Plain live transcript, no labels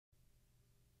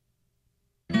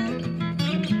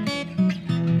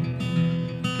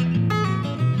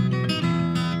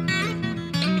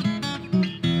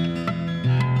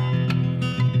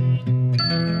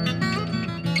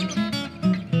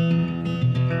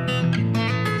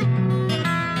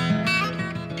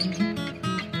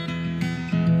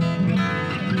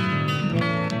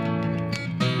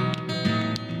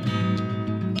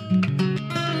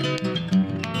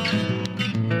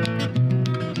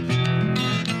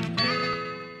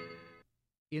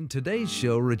In today's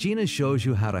show, Regina shows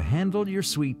you how to handle your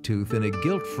sweet tooth in a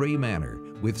guilt-free manner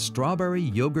with strawberry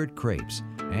yogurt crepes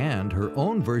and her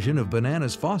own version of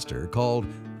Bananas Foster called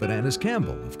Bananas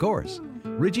Campbell, of course.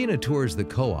 Regina tours the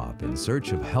co-op in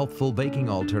search of healthful baking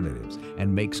alternatives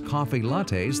and makes coffee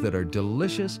lattes that are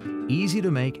delicious, easy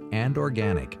to make, and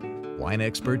organic. Wine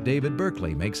expert David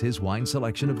Berkeley makes his wine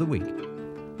selection of the week.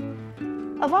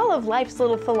 Of all of life's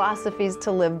little philosophies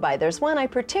to live by, there's one I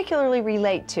particularly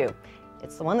relate to.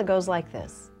 It's the one that goes like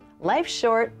this: life's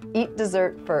short, eat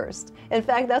dessert first. In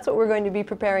fact, that's what we're going to be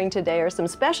preparing today, are some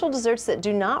special desserts that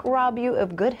do not rob you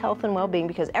of good health and well-being,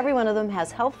 because every one of them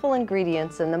has healthful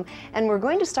ingredients in them. And we're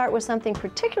going to start with something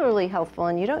particularly healthful,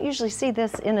 and you don't usually see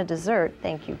this in a dessert.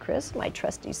 Thank you, Chris, my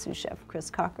trusty sous chef, Chris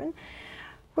Cochran.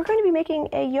 We're going to be making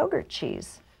a yogurt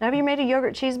cheese. Now, have you made a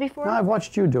yogurt cheese before? No, I've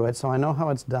watched you do it, so I know how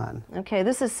it's done. Okay,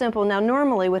 this is simple. Now,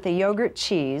 normally with a yogurt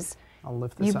cheese, I'll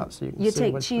lift this up so you can see. You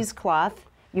take cheesecloth,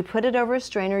 you put it over a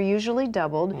strainer, usually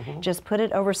doubled. Just put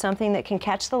it over something that can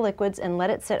catch the liquids and let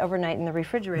it sit overnight in the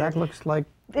refrigerator. That looks like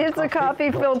it's a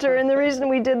coffee filter, and the reason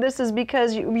we did this is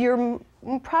because you're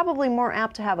probably more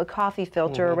apt to have a coffee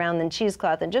filter around than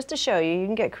cheesecloth. And just to show you, you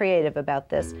can get creative about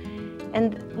this.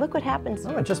 And look what happens.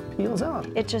 Oh, it just peels out.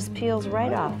 It just peels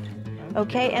right off.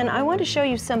 Okay, and I want to show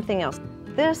you something else.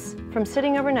 This, from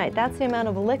sitting overnight, that's the amount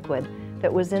of liquid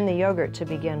that was in the yogurt to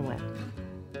begin with.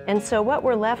 And so what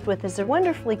we're left with is a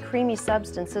wonderfully creamy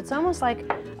substance. It's almost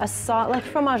like like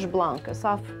fromage blanc,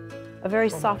 a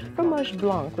very soft fromage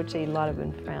blanc, which they eat a lot of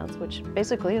in France, which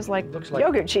basically is like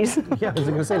yogurt cheese. Yeah, I was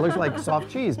going to say, it looks like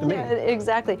soft cheese to me. Yeah,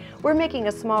 exactly. We're making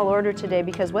a small order today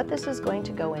because what this is going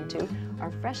to go into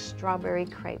are fresh strawberry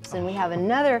crepes. And we have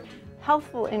another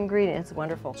healthful ingredient. It's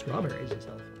wonderful. Strawberries is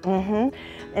healthy.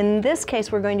 In this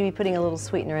case, we're going to be putting a little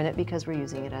sweetener in it because we're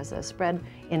using it as a spread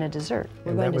in a dessert.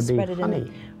 We're going to spread it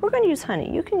in. We're going to use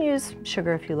honey. You can use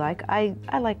sugar if you like. I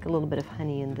like a little bit of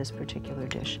honey in this particular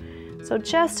dish. So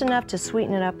just enough to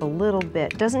sweeten it up a little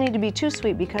bit. Doesn't need to be too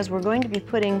sweet because we're going to be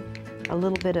putting a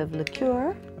little bit of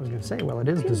liqueur. I was going to say, well, it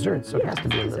is dessert, so it has to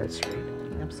be a little sweet.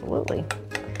 Absolutely.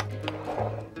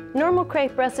 Normal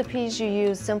crepe recipes, you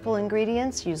use simple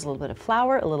ingredients. Use a little bit of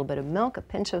flour, a little bit of milk, a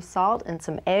pinch of salt, and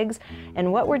some eggs. And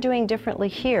what we're doing differently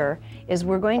here is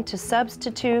we're going to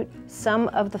substitute some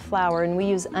of the flour, and we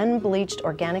use unbleached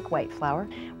organic white flour.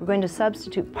 We're going to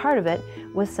substitute part of it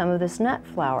with some of this nut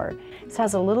flour. This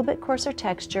has a little bit coarser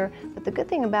texture, but the good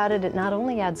thing about it, it not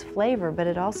only adds flavor, but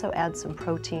it also adds some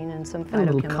protein and some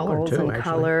phytochemicals and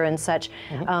color and such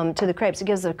to the crepes. It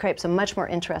gives the crepes a much more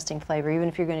interesting flavor, even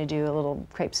if you're going to do a little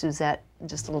crepe Suzette,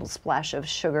 just a little splash of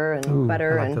sugar and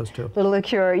butter and a little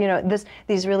liqueur. You know,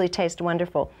 these really taste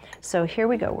wonderful. So here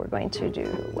we go. We're going to do,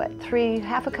 what,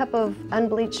 half a cup of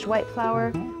unbleached white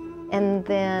flour, and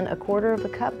then a quarter of a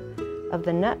cup of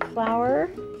the nut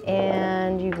flour,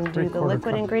 and you can do the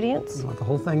liquid ingredients. You want the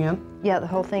whole thing in? Yeah, the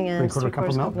whole thing in. 3/4 cup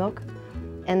of milk.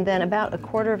 And then about a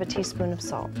quarter of a teaspoon of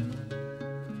salt.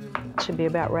 Should be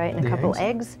about right, and a couple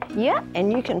eggs. Yeah,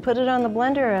 and you can put it on the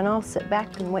blender, and I'll sit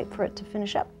back and wait for it to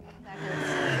finish up.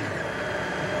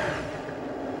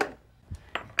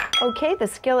 Okay, the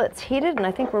skillet's heated, and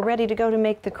I think we're ready to go to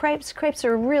make the crepes. Crepes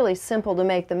are really simple to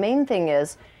make. The main thing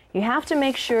is you have to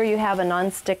make sure you have a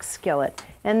non-stick skillet,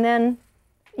 and then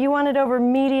you want it over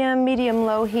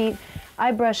medium-low heat.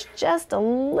 I brush just a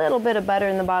little bit of butter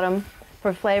in the bottom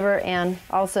for flavor and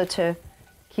also to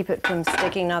keep it from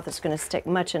sticking. Not that it's going to stick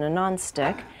much in a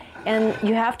non-stick. And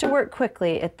you have to work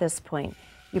quickly at this point.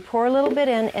 You pour a little bit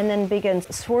in and then begin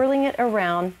swirling it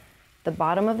around the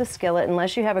bottom of the skillet,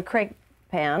 unless you have a crepe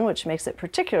pan, which makes it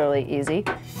particularly easy.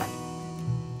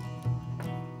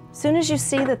 As soon as you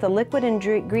see that the liquid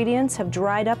ingredients have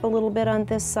dried up a little bit on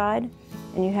this side,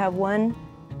 and you have one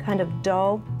kind of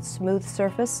dull, smooth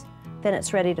surface, then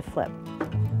it's ready to flip.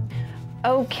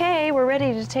 Okay, we're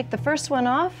ready to take the first one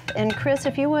off. And Chris,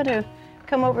 if you want to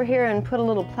come over here and put a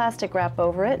little plastic wrap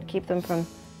over it, keep them from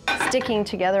sticking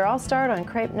together. I'll start on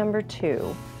crepe number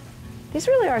 2. These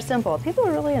really are simple. People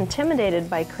are really intimidated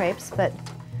by crepes, but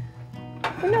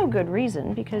for no good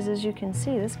reason, because as you can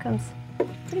see, this comes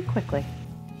pretty quickly.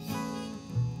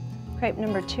 Crepe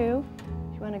number 2,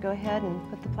 if you want to go ahead and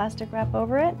put the plastic wrap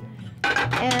over it.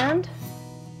 And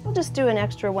we'll just do an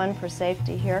extra one for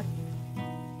safety here.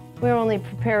 We're only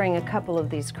preparing a couple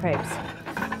of these crepes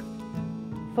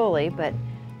fully, but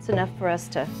it's enough for us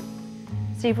to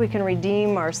see if we can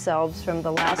redeem ourselves from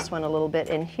the last one a little bit.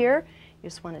 And here, you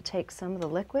just want to take some of the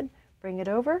liquid, bring it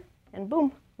over, and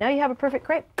boom, now you have a perfect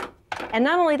crepe. And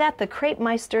not only that, the crepe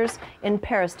meisters in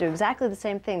Paris do exactly the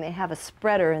same thing. They have a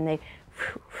spreader, and they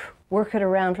work it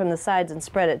around from the sides and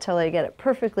spread it till they get it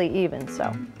perfectly even.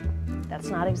 So that's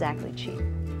not exactly cheap.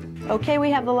 Okay, we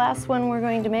have the last one we're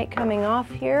going to make coming off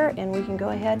here, and we can go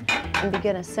ahead and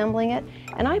begin assembling it.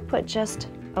 And I put just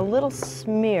a little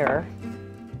smear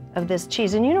of this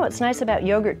cheese. And you know what's nice about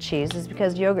yogurt cheese is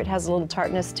because yogurt has a little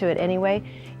tartness to it anyway,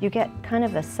 you get kind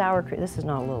of a sour cream. This is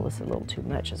not a little, this is a little too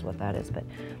much is what that is. But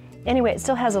anyway, it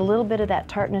still has a little bit of that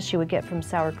tartness you would get from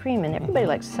sour cream. And everybody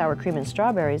likes sour cream and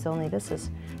strawberries, only this is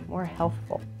more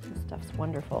healthful. This stuff's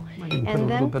wonderful. You can put a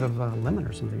little bit of lemon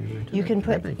or something in there too. You can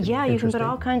put, yeah, you can put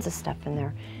all kinds of stuff in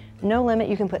there. No limit,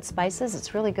 you can put spices,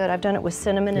 it's really good. I've done it with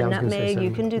cinnamon and nutmeg,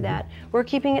 you can do that. We're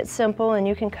keeping it simple and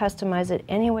you can customize it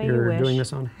any way you wish. You're doing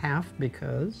this on half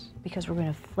because? Because we're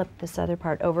going to flip this other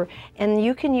part over. And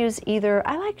you can use either,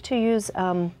 I like to use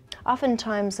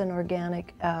oftentimes an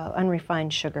organic,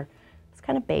 unrefined sugar. It's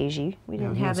kind of beigey. We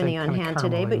didn't have any on hand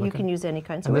today, but you can use any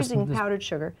kind. So we're using powdered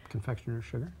sugar. Confectioner's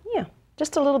sugar? Yeah,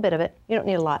 just a little bit of it. You don't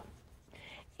need a lot.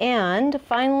 And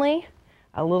finally,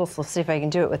 a little, so let's see if I can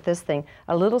do it with this thing.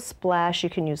 A little splash, you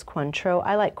can use Cointreau.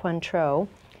 I like Cointreau.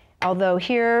 Although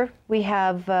here we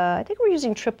have, I think we're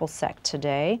using triple sec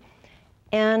today.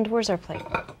 And where's our plate?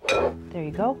 There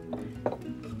you go.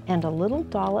 And a little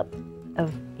dollop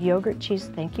of yogurt cheese,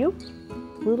 thank you.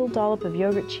 Little dollop of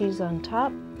yogurt cheese on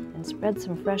top, and spread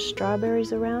some fresh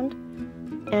strawberries around.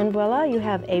 And voila, you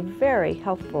have a very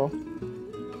healthful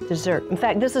dessert. In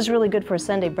fact, this is really good for a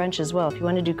Sunday brunch as well. If you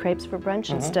want to do crepes for brunch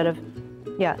instead of,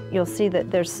 yeah, you'll see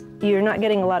that you're not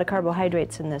getting a lot of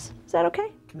carbohydrates in this. Is that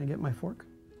okay? Can I get my fork?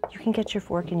 You can get your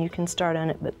fork and you can start on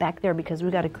it, but back there, because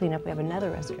we got to clean up, we have another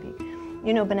recipe.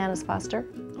 You know Bananas Foster?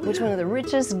 Which one of the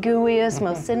richest, gooeyest,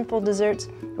 most sinful desserts?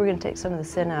 We're going to take some of the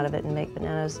sin out of it and make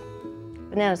bananas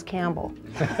Campbell.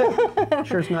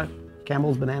 Sure it's not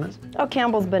Campbell's Bananas? Oh,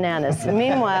 Campbell's Bananas.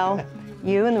 Meanwhile,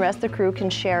 you and the rest of the crew can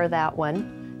share that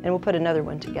one, and we'll put another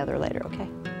one together later, okay?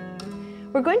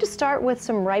 We're going to start with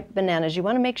some ripe bananas. You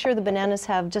want to make sure the bananas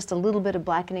have just a little bit of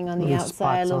blackening on the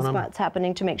outside, little spots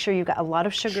happening to make sure you've got a lot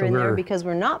of sugar in there, because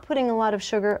we're not putting a lot of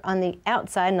sugar on the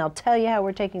outside, and I'll tell you how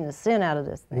we're taking the sin out of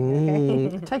this thing,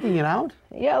 okay? Taking it out?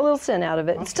 Yeah, a little sin out of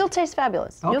it. Okay. It still tastes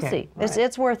fabulous. Okay. You'll see.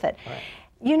 It's worth it. Right.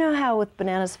 You know how with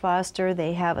Bananas Foster,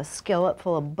 they have a skillet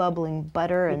full of bubbling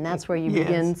butter, and that's where you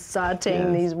begin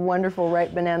sauteing these wonderful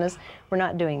ripe bananas? We're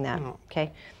not doing that,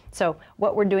 okay? So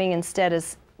what we're doing instead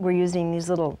is we're using these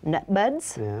little nut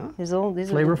buds. Yeah. These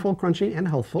flavorful, crunchy, and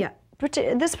healthful. Yeah.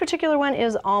 This particular one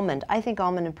is almond. I think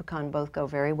almond and pecan both go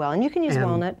very well. And you can use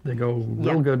walnut. They go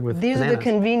real good with These bananas. are the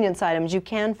convenience items. You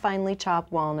can finely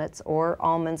chop walnuts or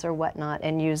almonds or whatnot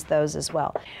and use those as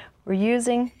well. We're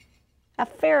using a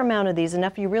fair amount of these,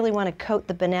 enough you really want to coat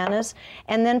the bananas,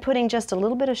 and then putting just a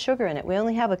little bit of sugar in it. We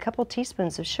only have a couple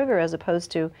teaspoons of sugar as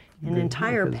opposed to an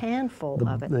entire pan full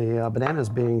of it. The bananas,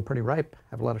 being pretty ripe,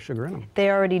 have a lot of sugar in them. They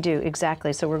already do,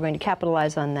 exactly, so we're going to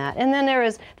capitalize on that. And then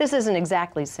this isn't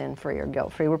exactly sin-free or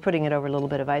guilt-free. We're putting it over a little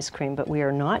bit of ice cream, but we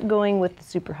are not going with the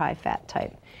super high-fat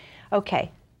type. Okay,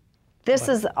 this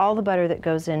is all the butter that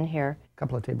goes in here. A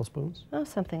couple of tablespoons? Oh,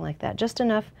 something like that, just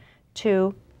enough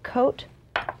to coat.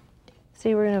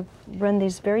 See, we're going to run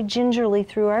these very gingerly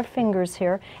through our fingers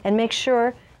here and make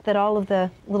sure that all of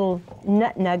the little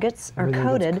nut nuggets are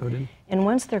coated. And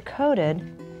once they're coated,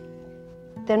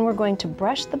 then we're going to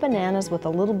brush the bananas with a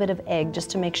little bit of egg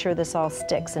just to make sure this all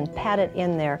sticks and pat it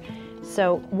in there.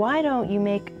 So why don't you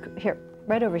make, here,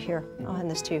 right over here, I'll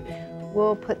hand this to you.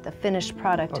 We'll put the finished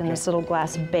product in this little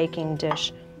glass baking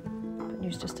dish. But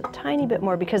use just a tiny bit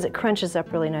more because it crunches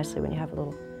up really nicely when you have a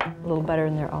little butter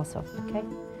in there also, okay?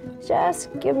 Just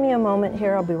give me a moment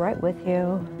here, I'll be right with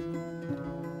you.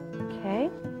 Okay,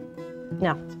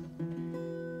 now,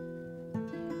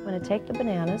 I'm going to take the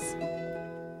bananas.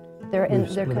 They're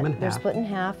split in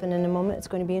half, and in a moment it's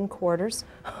going to be in quarters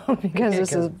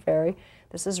because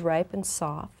this is ripe and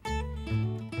soft.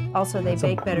 Also, they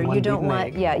bake better. You don't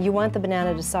want, you want the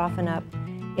banana to soften up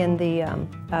in the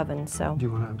oven. So. Do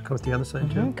you want to coat the other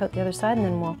side too? Coat the other side, and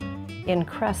then we'll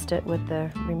encrust it with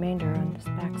the remainder on this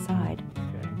back side.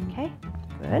 Okay,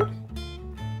 good.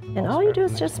 And all you do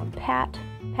is just pat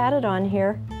it on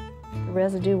here. The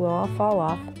residue will all fall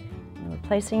off. And we're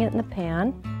placing it in the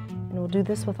pan, and we'll do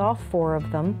this with all 4 of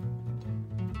them.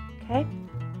 Okay,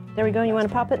 there we go. You want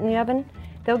to pop it in the oven?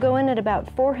 They'll go in at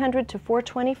about 400 to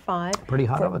 425. Pretty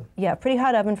hot oven. Yeah, pretty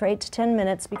hot oven for 8 to 10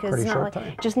 minutes because it's not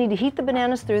like, just need to heat the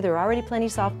bananas through. They're already plenty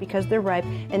soft because they're ripe,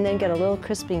 and then get a little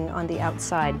crisping on the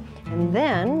outside. And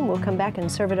then we'll come back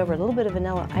and serve it over a little bit of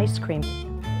vanilla ice cream.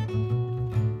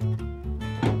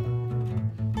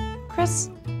 Chris,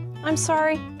 I'm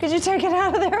sorry. Could you take it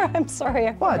out of there? I'm sorry.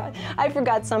 I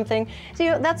forgot something. See,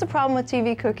 that's a problem with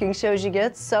TV cooking shows. You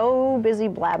get so busy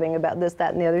blabbing about this,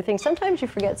 that, and the other thing. Sometimes you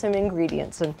forget some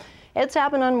ingredients, and It's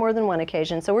happened on more than one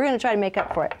occasion, so we're going to try to make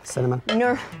up for it. Cinnamon?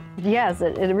 Yes,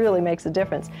 it really makes a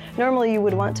difference. Normally you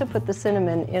would want to put the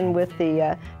cinnamon in with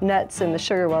the nuts and the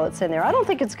sugar while it's in there. I don't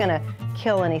think it's going to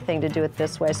kill anything to do it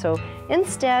this way, so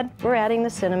instead we're adding the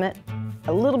cinnamon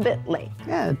a little bit late.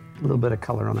 Yeah, a little bit of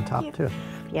color on the top too.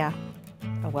 Yeah.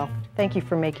 Oh well, thank you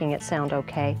for making it sound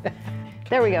okay.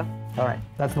 There we go. All right,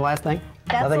 that's the last thing?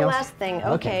 That's Nothing the else? last thing.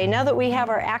 Okay, now that we have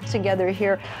our act together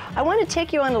here, I want to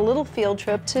take you on a little field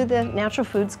trip to the Natural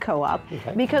Foods Co-op,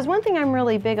 because one thing I'm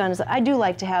really big on is I do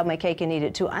like to have my cake and eat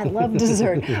it too. I love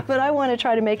dessert, but I want to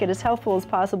try to make it as healthful as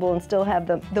possible and still have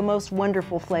the most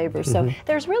wonderful flavors. So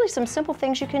there's really some simple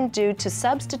things you can do to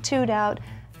substitute out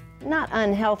not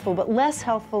unhealthful, but less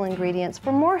healthful ingredients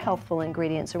for more healthful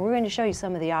ingredients, and we're going to show you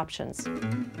some of the options.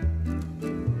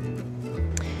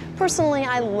 Personally,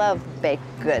 I love baked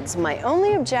goods. My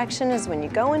only objection is when you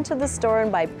go into the store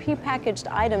and buy prepackaged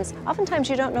items, oftentimes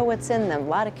you don't know what's in them. A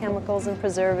lot of chemicals and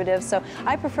preservatives, so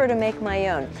I prefer to make my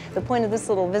own. The point of this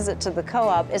little visit to the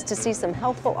co-op is to see some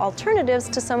healthful alternatives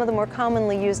to some of the more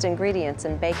commonly used ingredients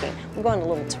in baking. We'll go on a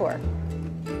little tour.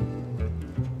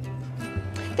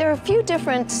 There are a few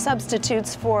different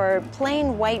substitutes for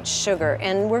plain white sugar,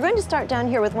 and we're going to start down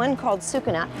here with one called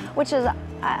sucanat, which is,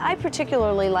 I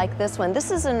particularly like this one.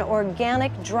 This is an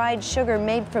organic dried sugar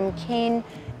made from cane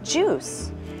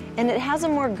juice, and it has a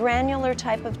more granular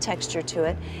type of texture to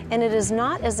it, and it is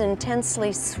not as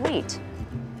intensely sweet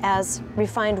as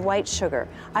refined white sugar.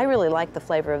 I really like the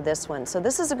flavor of this one. So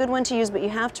this is a good one to use, but you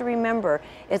have to remember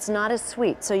it's not as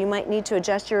sweet, so you might need to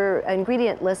adjust your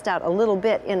ingredient list out a little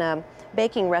bit in a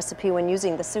baking recipe when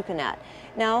using the sucanat.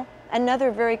 Now,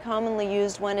 another very commonly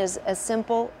used one is a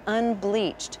simple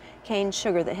unbleached cane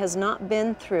sugar that has not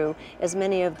been through as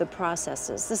many of the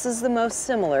processes. This is the most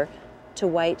similar to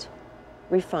white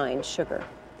refined sugar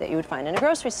that you would find in a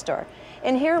grocery store.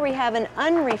 And here we have an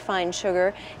unrefined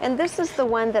sugar, and this is the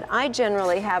one that I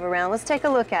generally have around. Let's take a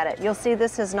look at it. You'll see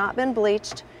this has not been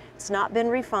bleached, it's not been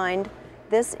refined.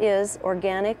 This is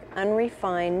organic,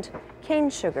 unrefined cane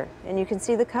sugar, and you can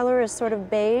see the color is sort of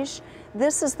beige.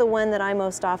 This is the one that I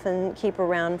most often keep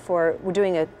around for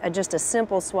doing just a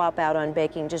simple swap out on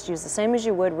baking. Just use the same as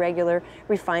you would regular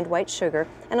refined white sugar,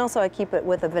 and also I keep it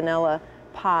with a vanilla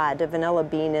pod, a vanilla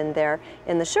bean in there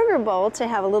in the sugar bowl to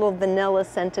have a little vanilla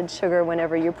scented sugar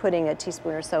whenever you're putting a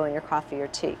teaspoon or so in your coffee or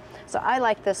tea. So I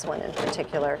like this one in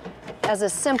particular as a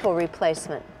simple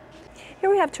replacement. Here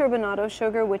we have turbinado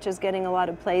sugar, which is getting a lot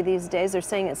of play these days. They're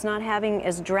saying it's not having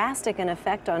as drastic an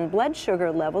effect on blood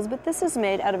sugar levels, but this is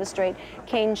made out of a straight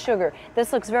cane sugar.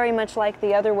 This looks very much like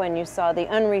the other one you saw, the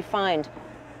unrefined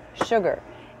sugar.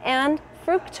 And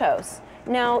fructose.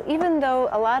 Now, even though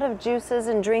a lot of juices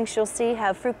and drinks you'll see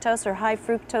have fructose or high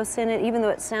fructose in it, even though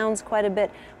it sounds quite a bit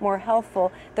more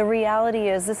healthful, the reality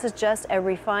is this is just a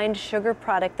refined sugar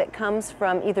product that comes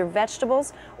from either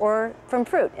vegetables or from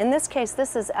fruit. In this case,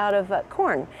 this is out of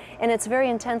corn, and it's very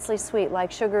intensely sweet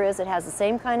like sugar is. It has the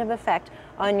same kind of effect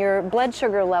on your blood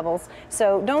sugar levels.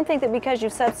 So don't think that because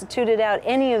you've substituted out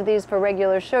any of these for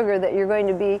regular sugar that you're going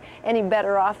to be any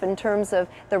better off in terms of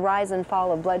the rise and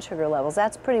fall of blood sugar levels.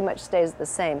 That's pretty much stays the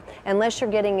same, unless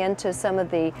you're getting into some of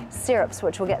the syrups,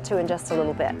 which we'll get to in just a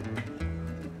little bit.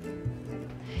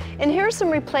 And here are some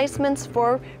replacements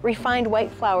for refined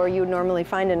white flour you would normally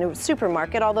find in a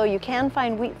supermarket, although you can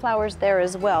find wheat flours there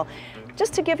as well.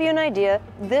 Just to give you an idea,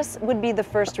 this would be the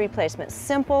first replacement,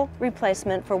 simple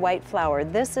replacement for white flour.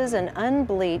 This is an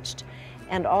unbleached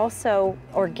and also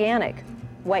organic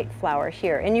white flour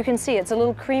here. And you can see it's a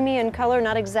little creamy in color,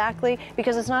 not exactly,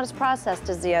 because it's not as processed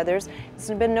as the others.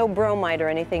 There's been no bromide or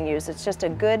anything used. It's just a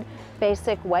good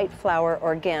basic white flour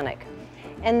organic.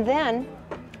 And then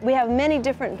we have many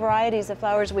different varieties of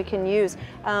flours we can use,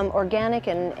 organic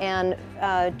and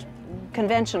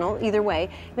conventional, either way.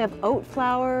 We have oat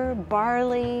flour,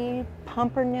 barley,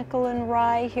 pumpernickel and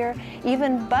rye here,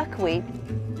 even buckwheat.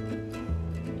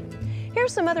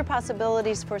 Here's some other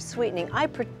possibilities for sweetening. I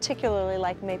particularly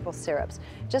like maple syrups.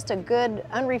 Just a good,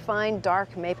 unrefined,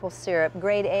 dark maple syrup,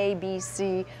 grade A, B,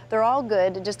 C. They're all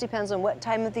good. It just depends on what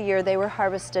time of the year they were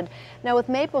harvested. Now with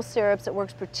maple syrups, it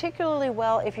works particularly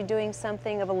well if you're doing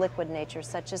something of a liquid nature,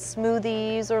 such as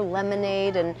smoothies or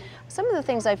lemonade, and some of the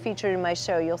things I featured in my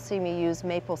show, you'll see me use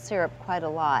maple syrup quite a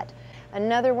lot.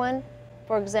 Another one,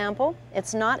 for example,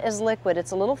 it's not as liquid,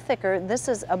 it's a little thicker. This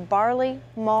is a barley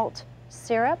malt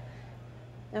syrup.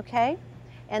 Okay,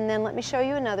 and then let me show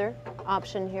you another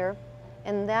option here,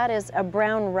 and that is a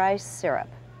brown rice syrup.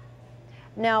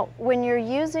 Now, when you're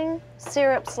using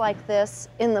syrups like this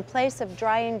in the place of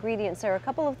dry ingredients, there are a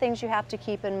couple of things you have to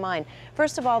keep in mind.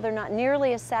 First of all, they're not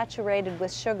nearly as saturated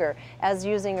with sugar as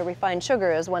using a refined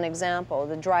sugar as one example,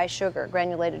 the dry sugar,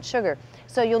 granulated sugar.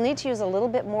 So you'll need to use a little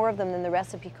bit more of them than the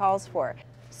recipe calls for.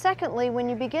 Secondly, when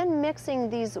you begin mixing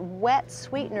these wet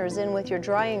sweeteners in with your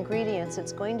dry ingredients,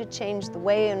 it's going to change the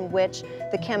way in which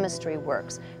the chemistry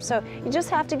works. So you just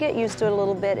have to get used to it a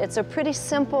little bit. It's a pretty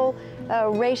simple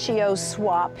ratio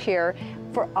swap here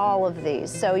for all of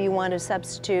these. So you want to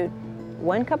substitute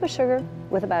 1 cup of sugar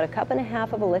with about 1.5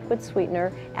 cups of a liquid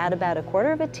sweetener, add about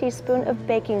 1/4 teaspoon of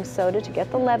baking soda to get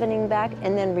the leavening back,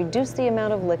 and then reduce the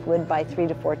amount of liquid by 3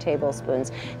 to 4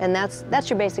 tablespoons. And that's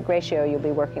your basic ratio you'll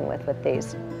be working with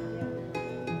these.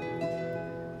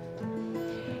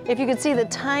 If you could see the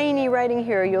tiny writing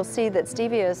here, you'll see that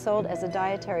stevia is sold as a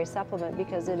dietary supplement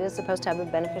because it is supposed to have a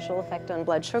beneficial effect on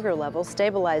blood sugar levels,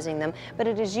 stabilizing them, but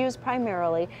it is used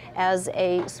primarily as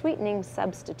a sweetening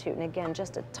substitute. And again,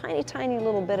 just a tiny, tiny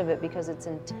little bit of it because it's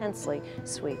intensely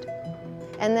sweet.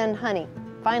 And then honey.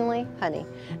 Finally, honey.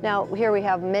 Now, here we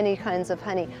have many kinds of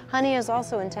honey. Honey is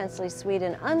also intensely sweet,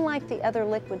 and unlike the other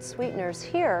liquid sweeteners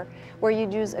here, where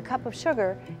you'd use 1 cup of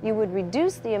sugar, you would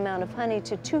reduce the amount of honey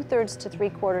to 2/3 to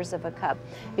 3/4 of a cup,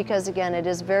 because again,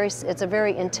 it's a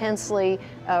very intensely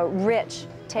rich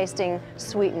tasting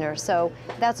sweetener. So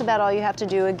that's about all you have to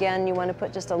do. Again, you want to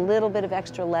put just a little bit of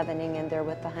extra leavening in there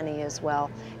with the honey as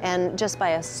well. And just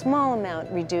by a small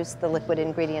amount, reduce the liquid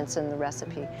ingredients in the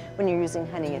recipe when you're using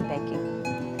honey in baking.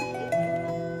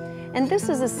 And this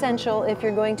is essential if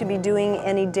you're going to be doing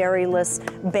any dairy-less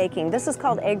baking. This is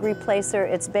called egg replacer.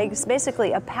 It's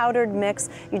basically a powdered mix.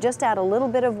 You just add a little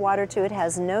bit of water to it. It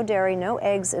has no dairy, no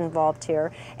eggs involved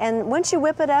here. And once you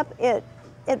whip it up, it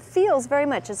feels very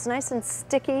much, it's nice and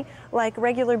sticky like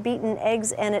regular beaten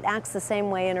eggs, and it acts the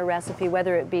same way in a recipe,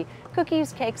 whether it be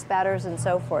cookies, cakes, batters, and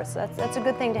so forth. So that's a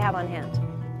good thing to have on hand.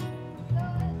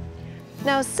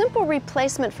 Now, a simple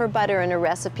replacement for butter in a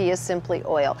recipe is simply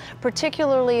oil,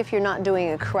 particularly if you're not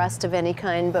doing a crust of any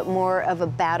kind, but more of a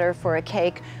batter for a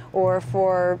cake or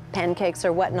for pancakes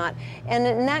or whatnot. And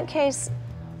in that case,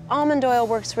 almond oil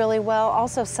works really well,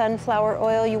 also sunflower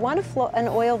oil. You want an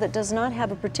oil that does not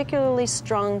have a particularly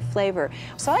strong flavor.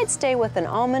 So I'd stay with an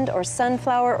almond or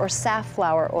sunflower or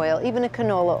safflower oil, even a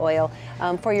canola oil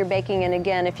for your baking. And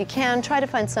again, if you can, try to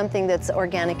find something that's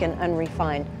organic and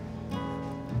unrefined.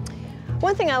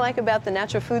 One thing I like about the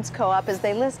Natural Foods Co-op is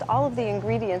they list all of the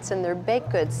ingredients in their baked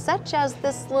goods, such as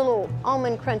this little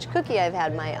almond crunch cookie I've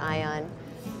had my eye on.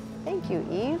 Thank you,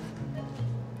 Eve.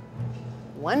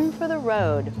 One for the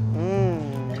road.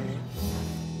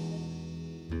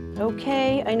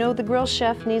 Okay, I know the grill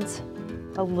chef needs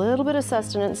a little bit of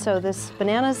sustenance, so this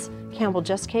bananas Campbell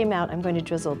just came out. I'm going to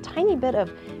drizzle a tiny bit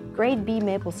of grade B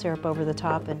maple syrup over the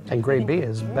top. And grade B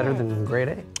is better than grade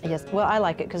A. Yes, well, I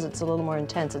like it because it's a little more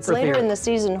intense. It's later in the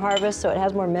season harvest, so it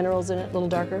has more minerals in it, a little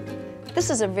darker. This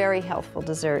is a very healthful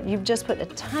dessert. You've just put a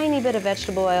tiny bit of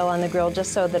vegetable oil on the grill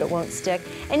just so that it won't stick.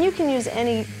 And you can use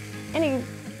any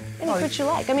fruit you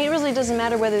like. I mean, it really doesn't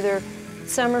matter whether they're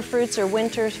summer fruits or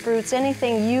winter fruits.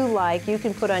 Anything you like, you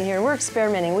can put on here. We're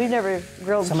experimenting. We've never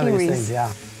grilled some kiwis. Of these things,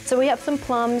 yeah. So we have some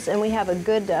plums, and we have a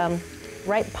good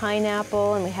ripe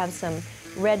pineapple, and we have some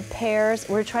red pears.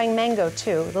 We're trying mango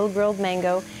too, a little grilled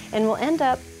mango, and we'll end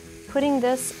up putting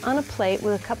this on a plate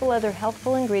with a couple other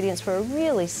healthful ingredients for a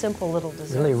really simple little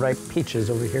dessert. Really ripe peaches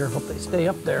over here. Hope they stay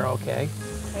up there okay.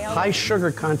 High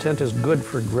sugar content is good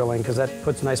for grilling because that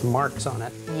puts nice marks on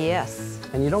it. Yes.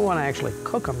 And you don't want to actually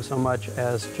cook them so much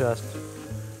as just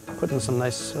putting some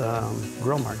nice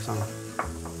grill marks on them.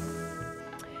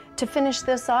 To finish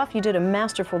this off, you did a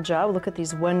masterful job. Look at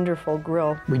these wonderful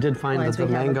grill. We did find that the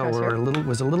mango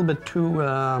was a little bit too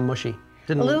mushy.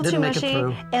 Didn't make it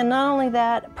through. And not only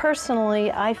that,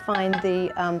 personally, I find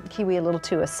the kiwi a little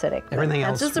too acidic. Everything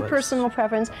else That's just a personal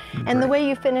preference. And the way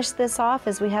you finish this off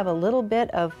is we have a little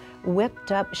bit of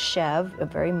whipped up chev, a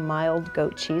very mild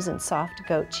goat cheese and soft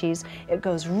goat cheese. It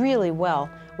goes really well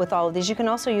with all of these. You can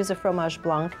also use a fromage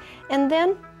blanc. And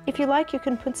then, if you like, you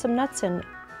can put some nuts in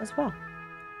as well.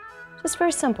 Just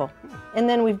very simple. And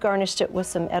then we've garnished it with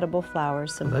some edible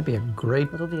flowers. That'd be a great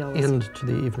end to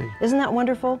the evening. Isn't that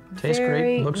wonderful? Tastes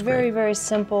great, looks great. Very, very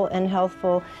simple and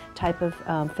healthful type of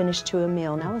finish to a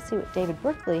meal. Now let's see what David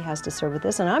Berkeley has to serve with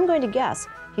this. And I'm going to guess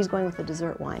he's going with the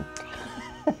dessert wine.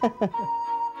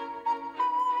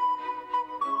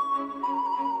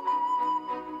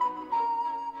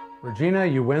 Regina,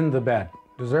 you win the bet.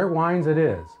 Dessert wines it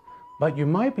is. But you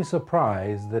might be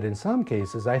surprised that in some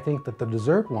cases I think that the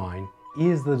dessert wine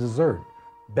is the dessert,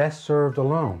 best served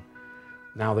alone.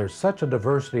 Now there's such a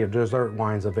diversity of dessert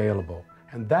wines available,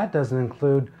 And that doesn't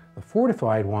include the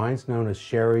fortified wines known as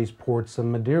sherries, ports,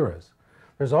 and Madeiras.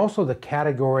 There's also the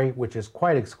category, which is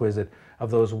quite exquisite, of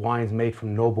those wines made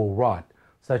from noble rot,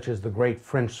 such as the great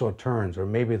French Sauternes, or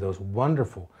maybe those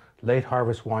wonderful late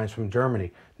harvest wines from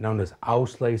Germany, known as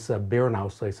Auslese,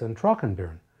 Birnauslese, and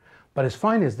Trockenbeeren. But as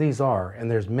fine as these are, and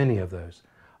there's many of those,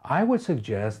 I would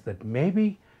suggest that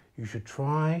maybe you should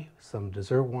try some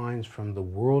dessert wines from the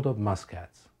world of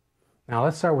muscats. Now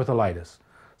let's start with the lightest,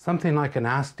 something like an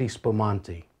Asti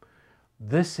Spumante.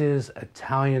 This is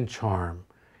Italian charm.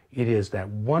 It is that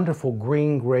wonderful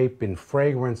green grape in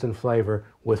fragrance and flavor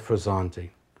with frizzante.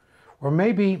 Or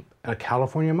maybe a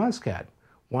California Muscat,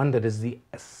 one that is the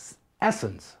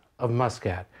essence of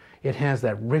Muscat. It has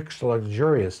that rich,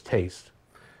 luxurious taste.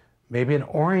 Maybe an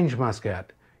orange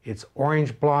Muscat. It's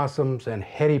orange blossoms and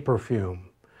heady perfume.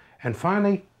 And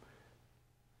finally,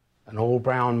 an old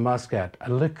brown Muscat,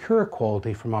 a liqueur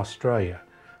quality from Australia.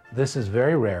 This is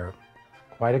very rare,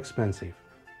 quite expensive,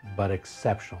 but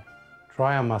exceptional.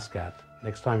 Try a Muscat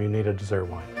next time you need a dessert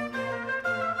wine.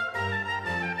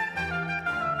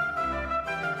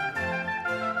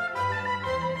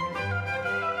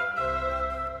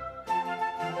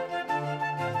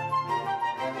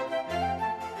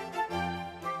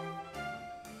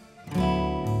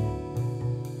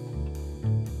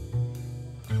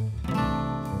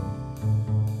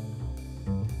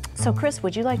 So Chris,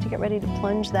 would you like to get ready to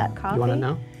plunge that coffee? You want to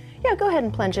know? Yeah, go ahead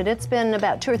and plunge it. It's been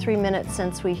about 2 or 3 minutes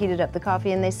since we heated up the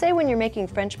coffee, and they say when you're making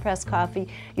French press coffee,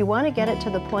 you want to get it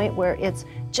to the point where it's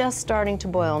just starting to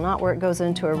boil, not where it goes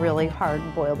into a really hard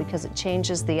boil, because it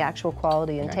changes the actual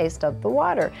quality and taste of the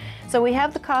water. So we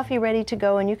have the coffee ready to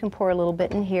go, and you can pour a little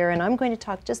bit in here, and I'm going to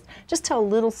talk, just tell a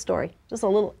little story, just a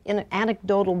little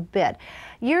anecdotal bit.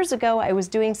 Years ago, I was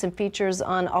doing some features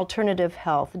on alternative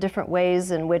health, different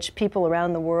ways in which people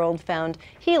around the world found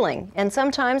healing. And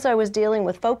sometimes I was dealing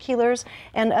with folk healers,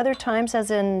 and other times,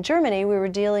 as in Germany, we were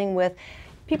dealing with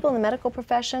people in the medical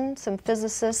profession, some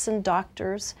physicists and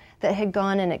doctors that had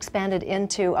gone and expanded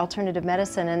into alternative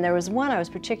medicine. And there was one I was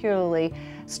particularly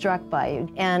struck by.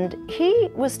 And he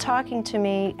was talking to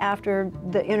me after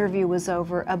the interview was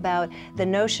over about the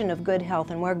notion of good health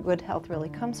and where good health really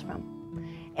comes from.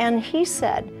 And he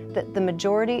said that the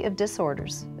majority of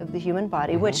disorders of the human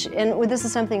body, which, and this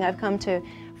is something I've come to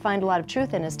find a lot of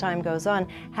truth in as time goes on,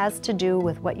 has to do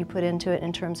with what you put into it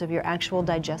in terms of your actual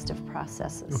digestive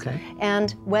processes. Okay.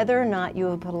 And whether or not you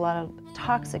have put a lot of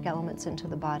toxic elements into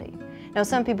the body. Now,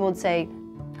 some people would say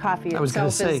coffee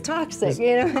itself is toxic.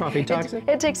 You know, coffee toxic?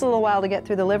 It takes a little while to get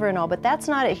through the liver and all, but that's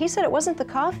not it. He said it wasn't the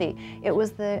coffee, it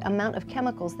was the amount of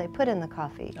chemicals they put in the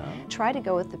coffee. Oh. Try to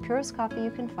go with the purest coffee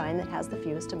you can find that has the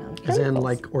fewest amount of chemicals. As in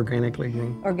like organically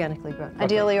grown? Organically grown. Okay.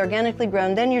 Ideally organically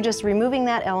grown. Then you're just removing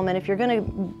that element. If you're going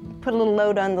to put a little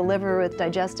load on the liver with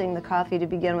digesting the coffee to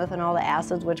begin with and all the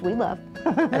acids, which we love.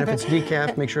 And if it's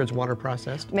decaf, make sure it's water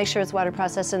processed. Make sure it's water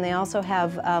processed, and they also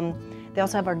have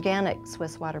organic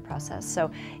Swiss water process.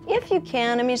 So if you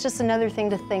can, I mean, it's just another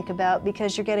thing to think about,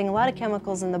 because you're getting a lot of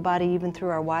chemicals in the body even through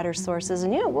our water sources.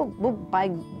 And you know, we'll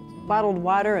buy bottled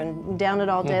water and down it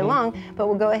all day long, but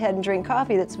we'll go ahead and drink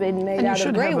coffee that's been made out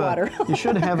of gray water. You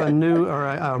should have a new or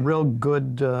a real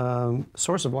good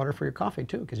source of water for your coffee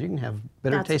too, because you can have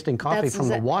bitter tasting coffee from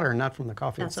the water, not from the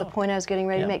coffee itself. That's the point I was getting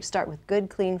ready to make. Start with good,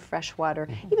 clean, fresh water,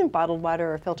 even bottled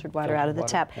water or filtered water out of the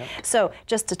tap. So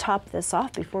just to top this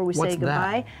off before we say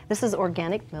goodbye, this is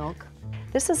organic milk.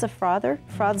 This is a frother,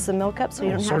 froths the milk up so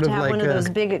you don't have to have one of those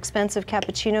big expensive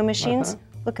cappuccino machines.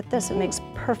 Look at this, it makes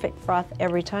perfect froth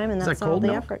every time, and that's all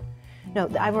the effort. No,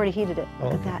 I've already heated it.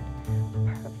 Look at that.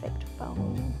 Perfect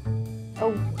foam.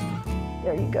 Oh,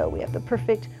 there you go. We have the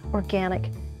perfect organic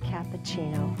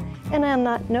cappuccino. And on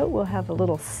that note, we'll have a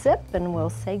little sip and we'll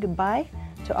say goodbye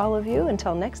to all of you.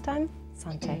 Until next time,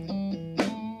 Santé.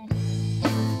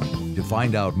 To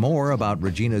find out more about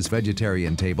Regina's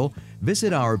Vegetarian Table,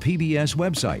 visit our PBS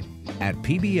website at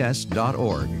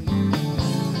pbs.org.